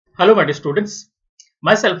Hello my dear students,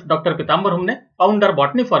 myself Dr. PITAMBAR HUMANE, founder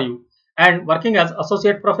Botany for you and working as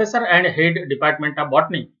Associate Professor and Head Department of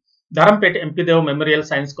Botany, Dharampeth M, Deo Memorial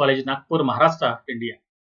Science College, Nagpur, Maharashtra, India.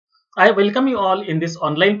 I welcome you all in this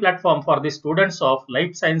online platform for the students of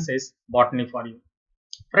Life Sciences Botany for you.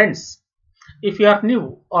 Friends, if you are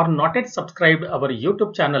new or not yet subscribed our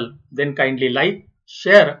YouTube channel, then kindly like,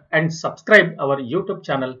 share and subscribe our YouTube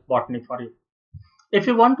channel Botany for you. If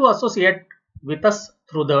you want to associate with us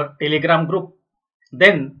through the Telegram group,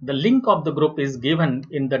 then the link of the group is given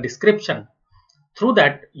in the description. Through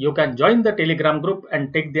that, you can join the Telegram group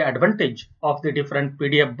and take the advantage of the different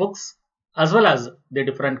PDF books as well as the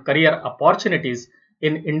different career opportunities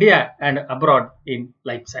in India and abroad in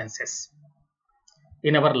life sciences.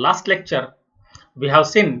 In our last lecture, we have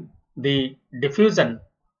seen the diffusion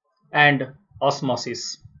and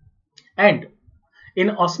osmosis. And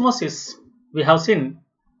in osmosis, we have seen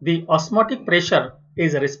the osmotic pressure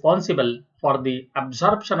is responsible for the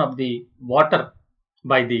absorption of the water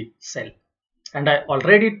by the cell. And I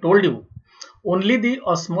already told you, only the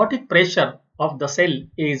osmotic pressure of the cell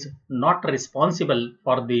is not responsible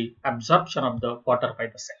for the absorption of the water by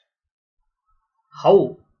the cell.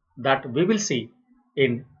 How? That we will see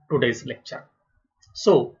in today's lecture.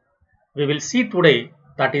 So, we will see today,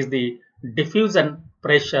 that is the diffusion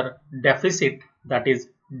pressure deficit, that is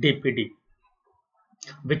DPD,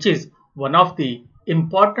 which is one of the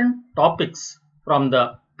important topics from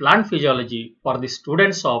the plant physiology for the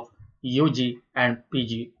students of UG and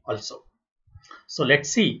PG also. So let's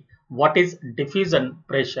see what is diffusion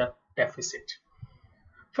pressure deficit.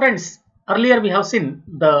 Friends, earlier we have seen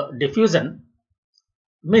the diffusion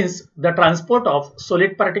means the transport of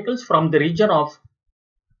solid particles from the region of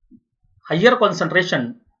higher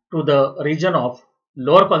concentration to the region of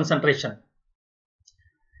lower concentration.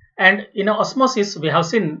 And in osmosis, we have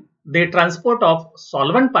seen the transport of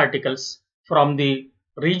solvent particles from the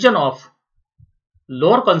region of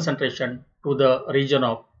lower concentration to the region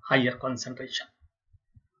of higher concentration.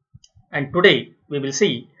 And today we will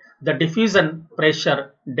see the diffusion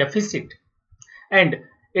pressure deficit, and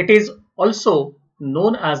it is also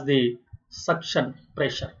known as the suction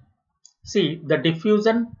pressure. See, the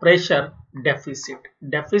diffusion pressure deficit.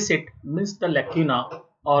 Deficit means the lacuna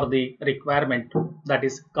or the requirement that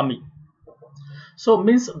is coming. So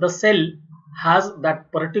means the cell has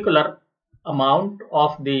that particular amount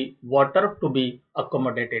of the water to be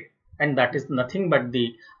accommodated, and that is nothing but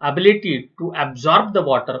the ability to absorb the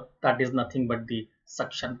water, that is nothing but the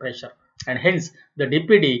suction pressure, and hence the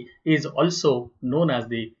DPD is also known as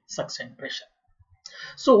the suction pressure.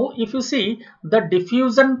 So if you see, the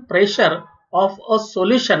diffusion pressure of a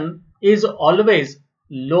solution is always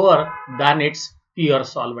lower than its pure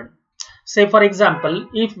solvent. Say for example,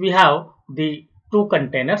 if we have the two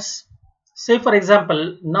containers, say for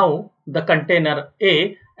example now the container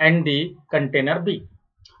A and the container B,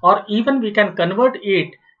 or even we can convert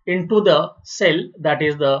it into the cell, that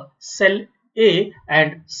is the cell A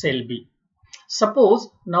and cell B. Suppose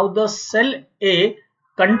now the cell A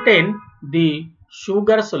contain the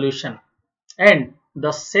sugar solution and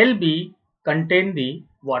the cell B contain the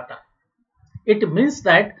water. It means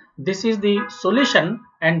that this is the solution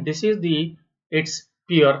and this is the its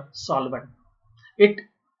pure solvent. It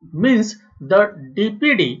means the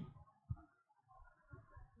DPD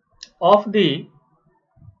of the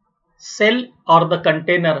cell or the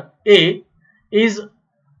container A is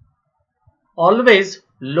always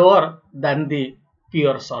lower than the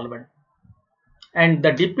pure solvent, and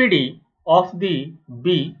the DPD of the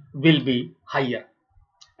B will be higher,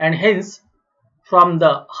 and hence from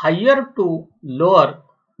the higher to lower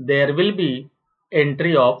there will be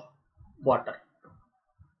entry of water.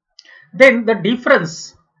 Then the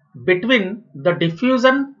difference between the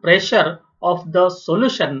diffusion pressure of the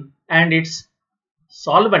solution and its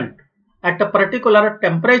solvent at a particular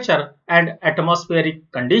temperature and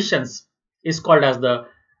atmospheric conditions is called as the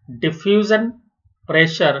diffusion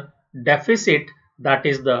pressure deficit, that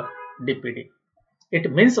is the DPD.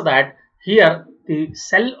 It means that here the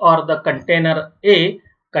cell or the container A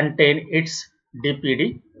contain its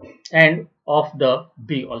DPD and of the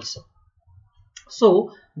B also.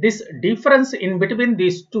 So this difference in between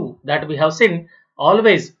these two, that we have seen,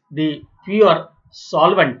 always the pure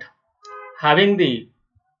solvent having the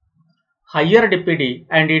higher DPD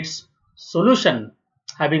and its solution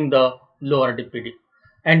having the lower DPD,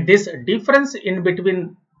 and this difference in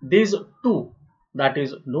between these two, that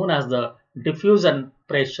is known as the diffusion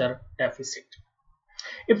pressure deficit.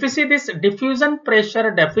 If we see this diffusion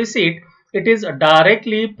pressure deficit, it is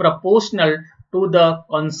directly proportional to the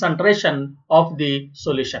concentration of the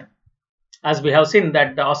solution. As we have seen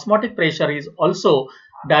that the osmotic pressure is also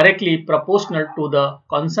directly proportional to the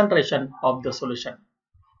concentration of the solution.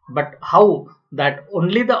 But how that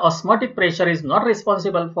only the osmotic pressure is not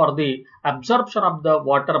responsible for the absorption of the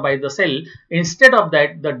water by the cell. Instead of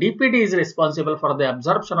that, the DPD is responsible for the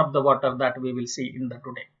absorption of the water, that we will see in the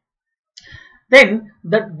today. Then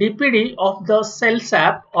the DPD of the cell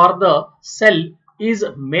sap or the cell is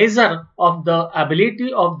measure of the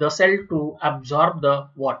ability of the cell to absorb the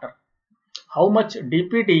water. How much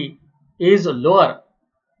DPD is lower,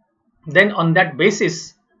 then on that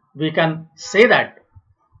basis we can say that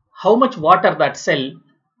how much water that cell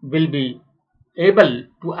will be able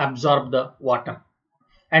to absorb the water,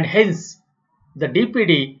 and hence the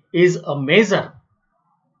DPD is a measure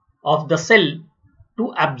of the cell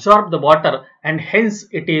to absorb the water, and hence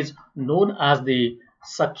it is known as the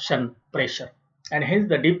suction pressure, and hence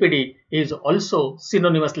the DPD is also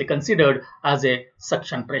synonymously considered as a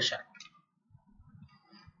suction pressure.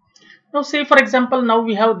 Now say for example, now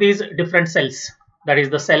we have these different cells, that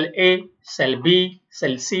is the cell A, cell B,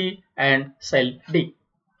 cell C and cell D,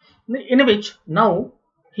 in which now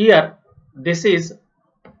here this is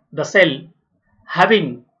the cell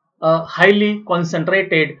having a highly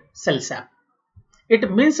concentrated cell sap. It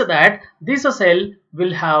means that this cell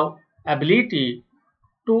will have ability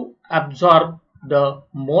to absorb the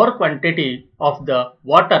more quantity of the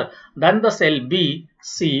water than the cell B,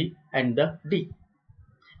 C and the D.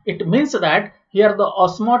 It means that here the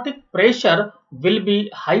osmotic pressure will be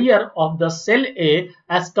higher of the cell A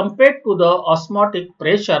as compared to the osmotic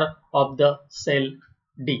pressure of the cell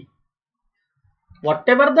D.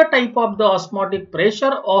 Whatever the type of the osmotic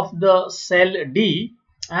pressure of the cell D,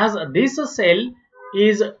 as this cell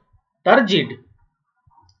is turgid,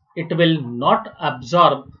 it will not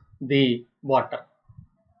absorb the water.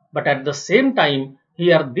 But at the same time,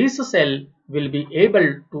 here this cell will be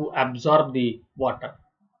able to absorb the water.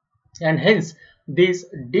 And hence this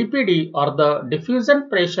DPD or the diffusion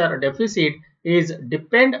pressure deficit is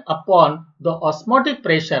depend upon the osmotic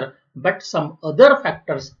pressure, but some other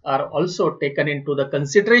factors are also taken into the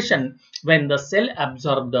consideration when the cell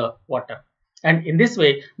absorb the water. And in this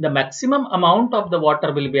way, the maximum amount of the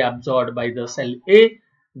water will be absorbed by the cell A,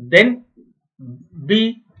 then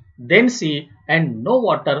B, then C, and no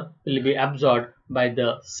water will be absorbed by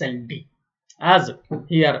the cell D, as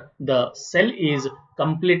here the cell is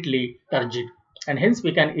completely turgid. And hence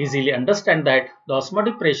we can easily understand that the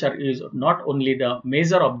osmotic pressure is not only the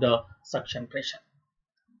measure of the suction pressure.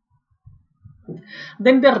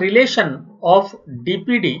 Then the relation of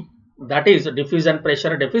DPD, that is diffusion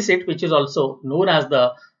pressure deficit, which is also known as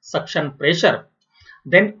the suction pressure,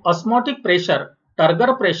 then osmotic pressure,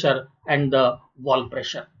 turgor pressure and the wall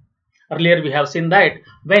pressure. Earlier we have seen that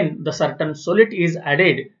when the certain solute is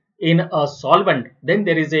added in a solvent, then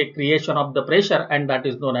there is a creation of the pressure, and that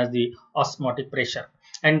is known as the osmotic pressure.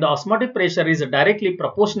 And the osmotic pressure is directly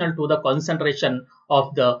proportional to the concentration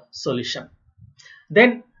of the solution.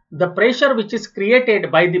 Then the pressure which is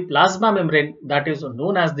created by the plasma membrane, that is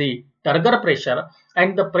known as the turgor pressure,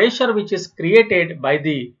 and the pressure which is created by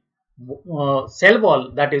the cell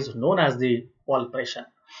wall, that is known as the wall pressure.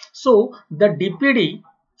 So the DPD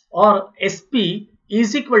or SP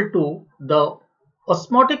is equal to the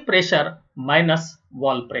osmotic pressure minus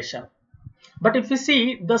wall pressure. But if we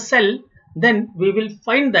see the cell, then we will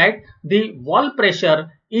find that the wall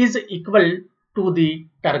pressure is equal to the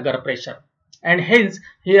turgor pressure, and hence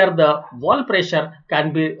here the wall pressure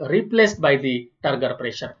can be replaced by the turgor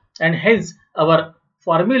pressure, and hence our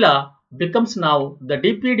formula becomes now the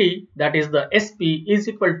DPD, that is the SP, is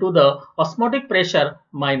equal to the osmotic pressure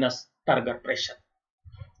minus turgor pressure.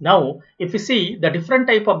 Now if you see the different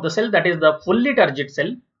type of the cell, that is the fully turgid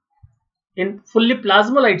cell, in fully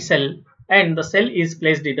plasmolite cell, and the cell is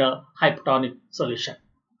placed in a hypotonic solution.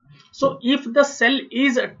 So if the cell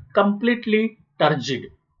is completely turgid,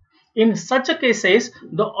 in such a cases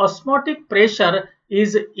the osmotic pressure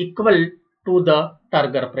is equal to the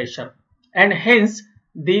turgor pressure, and hence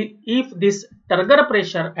if this turgor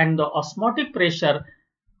pressure and the osmotic pressure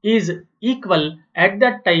is equal, at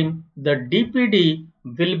that time the DPD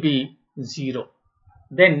will be 0.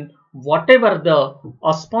 Then whatever the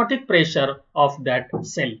osmotic pressure of that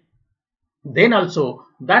cell, then also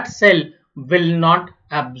that cell will not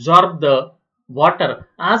absorb the water,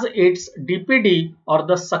 as its DPD or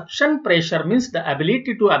the suction pressure, means the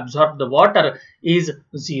ability to absorb the water, is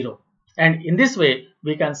 0. And in this way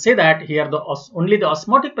we can say that here only the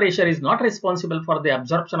osmotic pressure is not responsible for the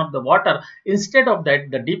absorption of the water. Instead of that,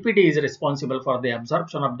 the DPD is responsible for the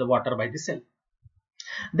absorption of the water by the cell.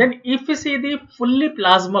 Then if we see the fully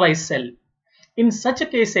plasmolized cell, in such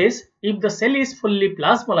cases, if the cell is fully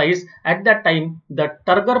plasmolized, at that time the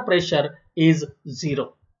turgor pressure is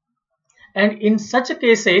 0. and in such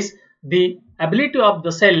cases the ability of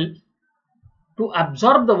the cell to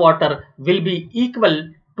absorb the water will be equal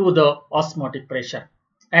to the osmotic pressure,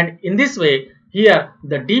 and in this way here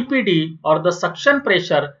the DPD or the suction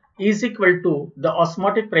pressure is equal to the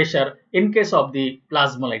osmotic pressure in case of the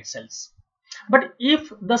plasmolyte cells. But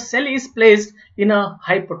if the cell is placed in a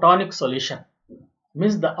hypotonic solution,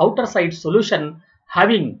 means the outer side solution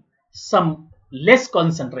having some less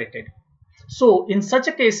concentrated, so in such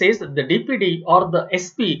cases the DPD or the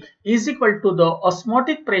SP is equal to the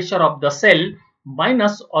osmotic pressure of the cell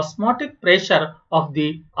minus osmotic pressure of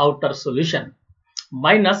the outer solution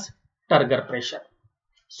minus turgor pressure.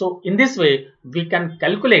 So in this way we can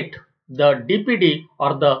calculate the DPD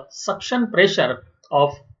or the suction pressure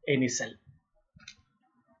of any cell.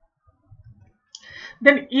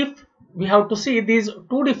 Then if we have to see these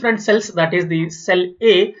two different cells, that is the cell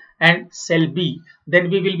A and cell B, then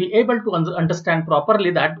we will be able to understand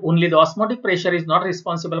properly that only the osmotic pressure is not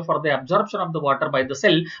responsible for the absorption of the water by the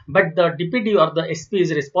cell, but the DPD or the SP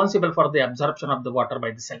is responsible for the absorption of the water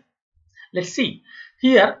by the cell. Let's see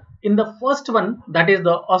here in the first one, that is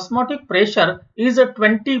the osmotic pressure is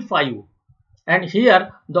 25, and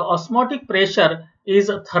here the osmotic pressure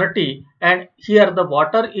is 30, and here the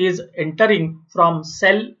water is entering from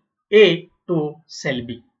cell A to cell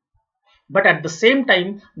B. But at the same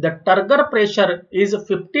time the turgor pressure is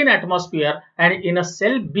 15 atmosphere, and in a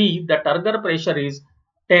cell B the turgor pressure is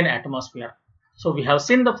 10 atmosphere. So we have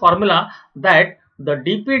seen the formula that the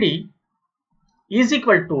DPD is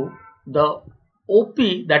equal to the OP,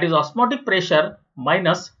 that is osmotic pressure,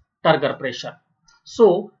 minus turgor pressure.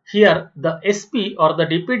 So here the SP or the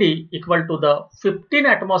DPD equal to the 15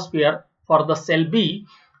 atmosphere for the cell B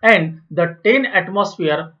and the 10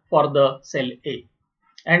 atmosphere for the cell A,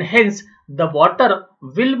 and hence the water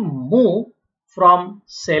will move from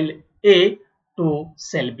cell A to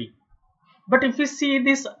cell B. But if we see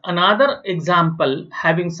this another example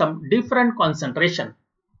having some different concentration,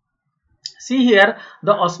 see here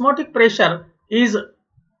the osmotic pressure is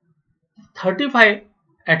 35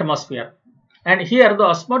 atmosphere, and here the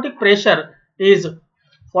osmotic pressure is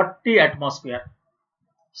 40 atmosphere.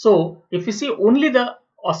 So if you see only the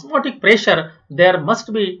osmotic pressure, there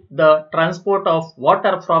must be the transport of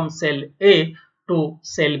water from cell A to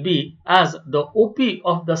cell B, as the OP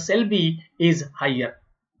of the cell B is higher.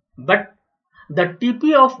 But the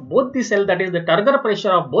TP of both the cell, that is the turgor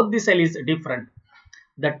pressure of both the cell, is different.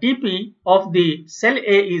 The TP of the cell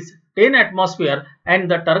A is 10 atmosphere and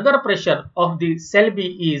the turgor pressure of the cell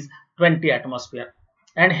B is 20 atmosphere,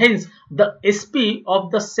 and hence the SP of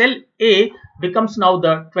the cell A becomes now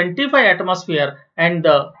the 25 atmosphere and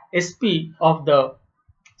the SP of the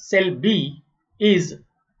cell B is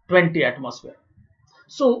 20 atmosphere.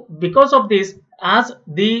 So because of this, as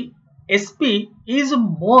the SP is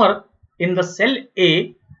more in the cell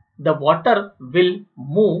A, the water will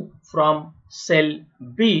move from cell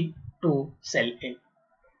B to cell A.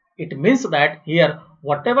 It means that here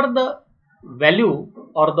whatever the value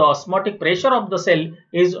or the osmotic pressure of the cell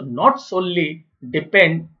is not solely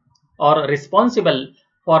depend or responsible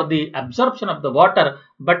for the absorption of the water,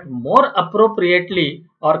 but more appropriately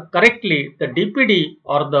or correctly the DPD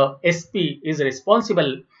or the SP is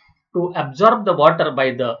responsible to absorb the water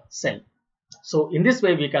by the cell. So in this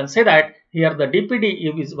way we can say that here the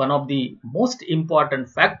DPD is one of the most important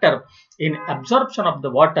factor in absorption of the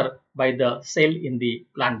water by the cell in the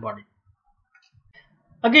plant body.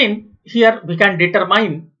 Again, here we can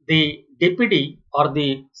determine the DPD or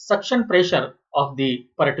the suction pressure of the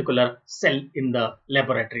particular cell in the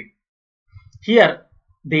laboratory. Here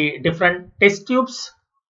the different test tubes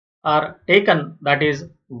are taken, that is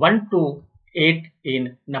 1 to 8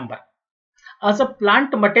 in number. As a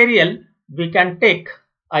plant material, we can take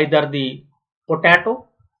either the potato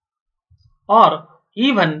or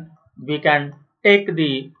even we can take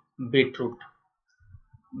the beetroot.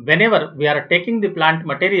 Whenever we are taking the plant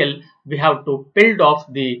material, we have to peel off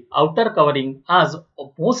the outer covering, as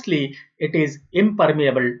mostly it is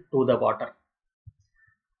impermeable to the water.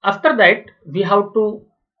 After that, we have to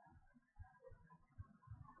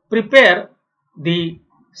prepare the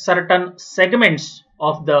certain segments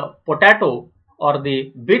of the potato or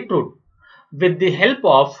the beetroot with the help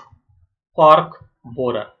of cork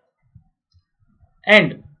borer,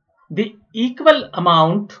 and the equal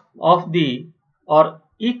amount of the or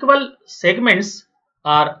equal segments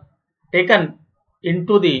are taken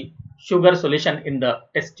into the sugar solution in the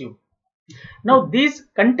test tube. Now these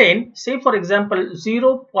contain, say for example,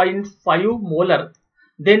 0.5 molar,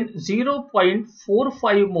 then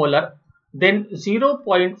 0.45 molar, then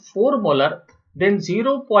 0.4 molar, then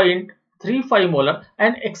 0.35 molar,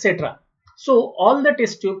 and etc. So all the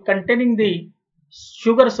test tube containing the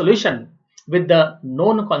sugar solution with the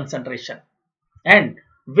known concentration, and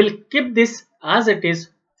we'll keep this as it is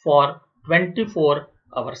for 24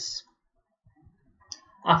 hours.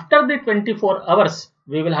 After the 24 hours,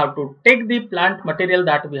 we will have to take the plant material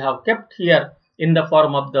that we have kept here in the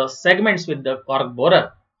form of the segments with the cork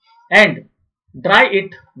borer and dry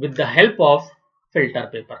it with the help of filter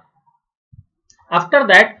paper. After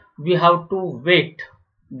that, we have to weight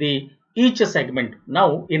the each segment.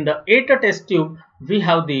 Now in the 8 test tube, we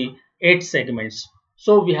have the 8 segments.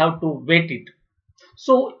 So we have to weight it.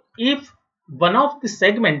 So if one of the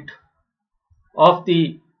segment of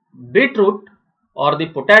the beetroot or the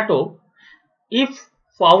potato, if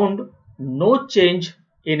found no change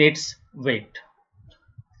in its weight,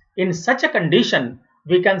 in such a condition,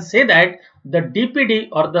 we can say that the DPD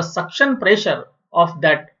or the suction pressure of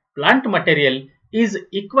that plant material is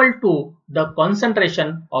equal to the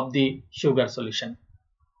concentration of the sugar solution.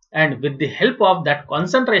 And with the help of that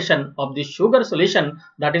concentration of the sugar solution,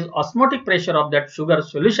 that is osmotic pressure of that sugar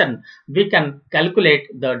solution, we can calculate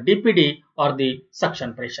the DPD or the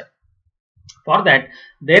suction pressure. For that,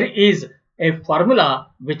 there is a formula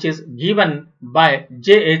which is given by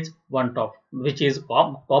J.H. Van 't Hoff, which is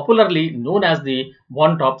popularly known as the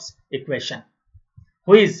Van 't Hoff's equation,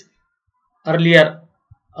 who is earlier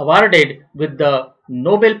awarded with the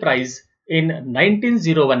Nobel Prize in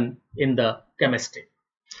 1901 in the chemistry.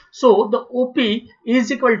 So the OP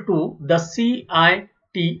is equal to the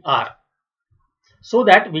CITR, so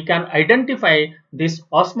that we can identify this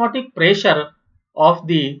osmotic pressure of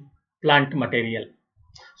the plant material.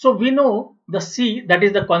 So we know the C, that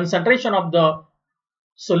is the concentration of the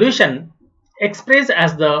solution, expressed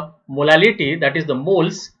as the molality, that is the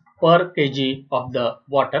moles per kg of the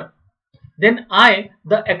water. Then I,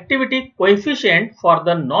 the activity coefficient for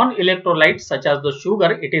the non-electrolytes such as the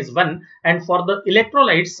sugar, it is 1, and for the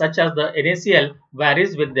electrolytes such as the NaCl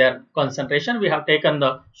varies with their concentration. We have taken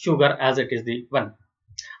the sugar as it is the 1.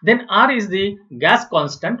 Then R is the gas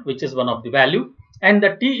constant, which is one of the value, and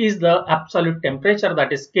the T is the absolute temperature,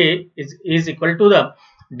 that is K is equal to the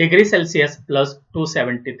degree Celsius plus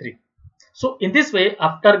 273. So in this way,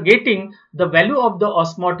 after getting the value of the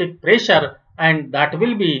osmotic pressure, and that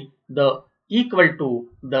will be the equal to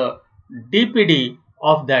the DPD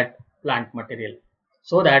of that plant material,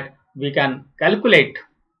 so that we can calculate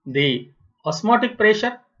the osmotic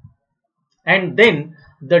pressure and then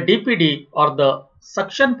the DPD or the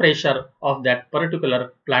suction pressure of that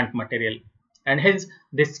particular plant material. And hence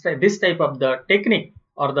this type of the technique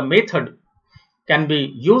or the method can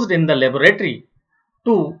be used in the laboratory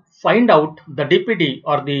to find out the DPD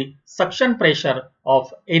or the suction pressure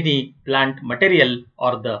of any plant material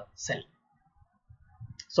or the cell.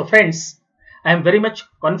 So friends, I am very much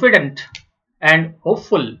confident and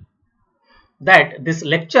hopeful that this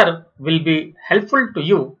lecture will be helpful to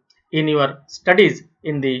you in your studies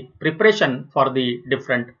in the preparation for the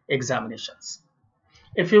different examinations.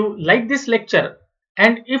 If you like this lecture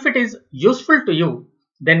and if it is useful to you,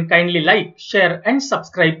 then kindly like, share and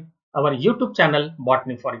subscribe our YouTube channel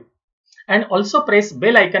Botany for You, and also press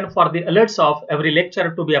bell icon for the alerts of every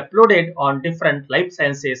lecture to be uploaded on different life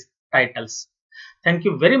sciences titles. Thank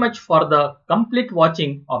you very much for the complete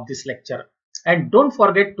watching of this lecture, and don't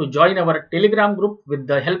forget to join our Telegram group with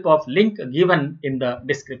the help of link given in the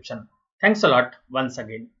description. Thanks a lot once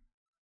again.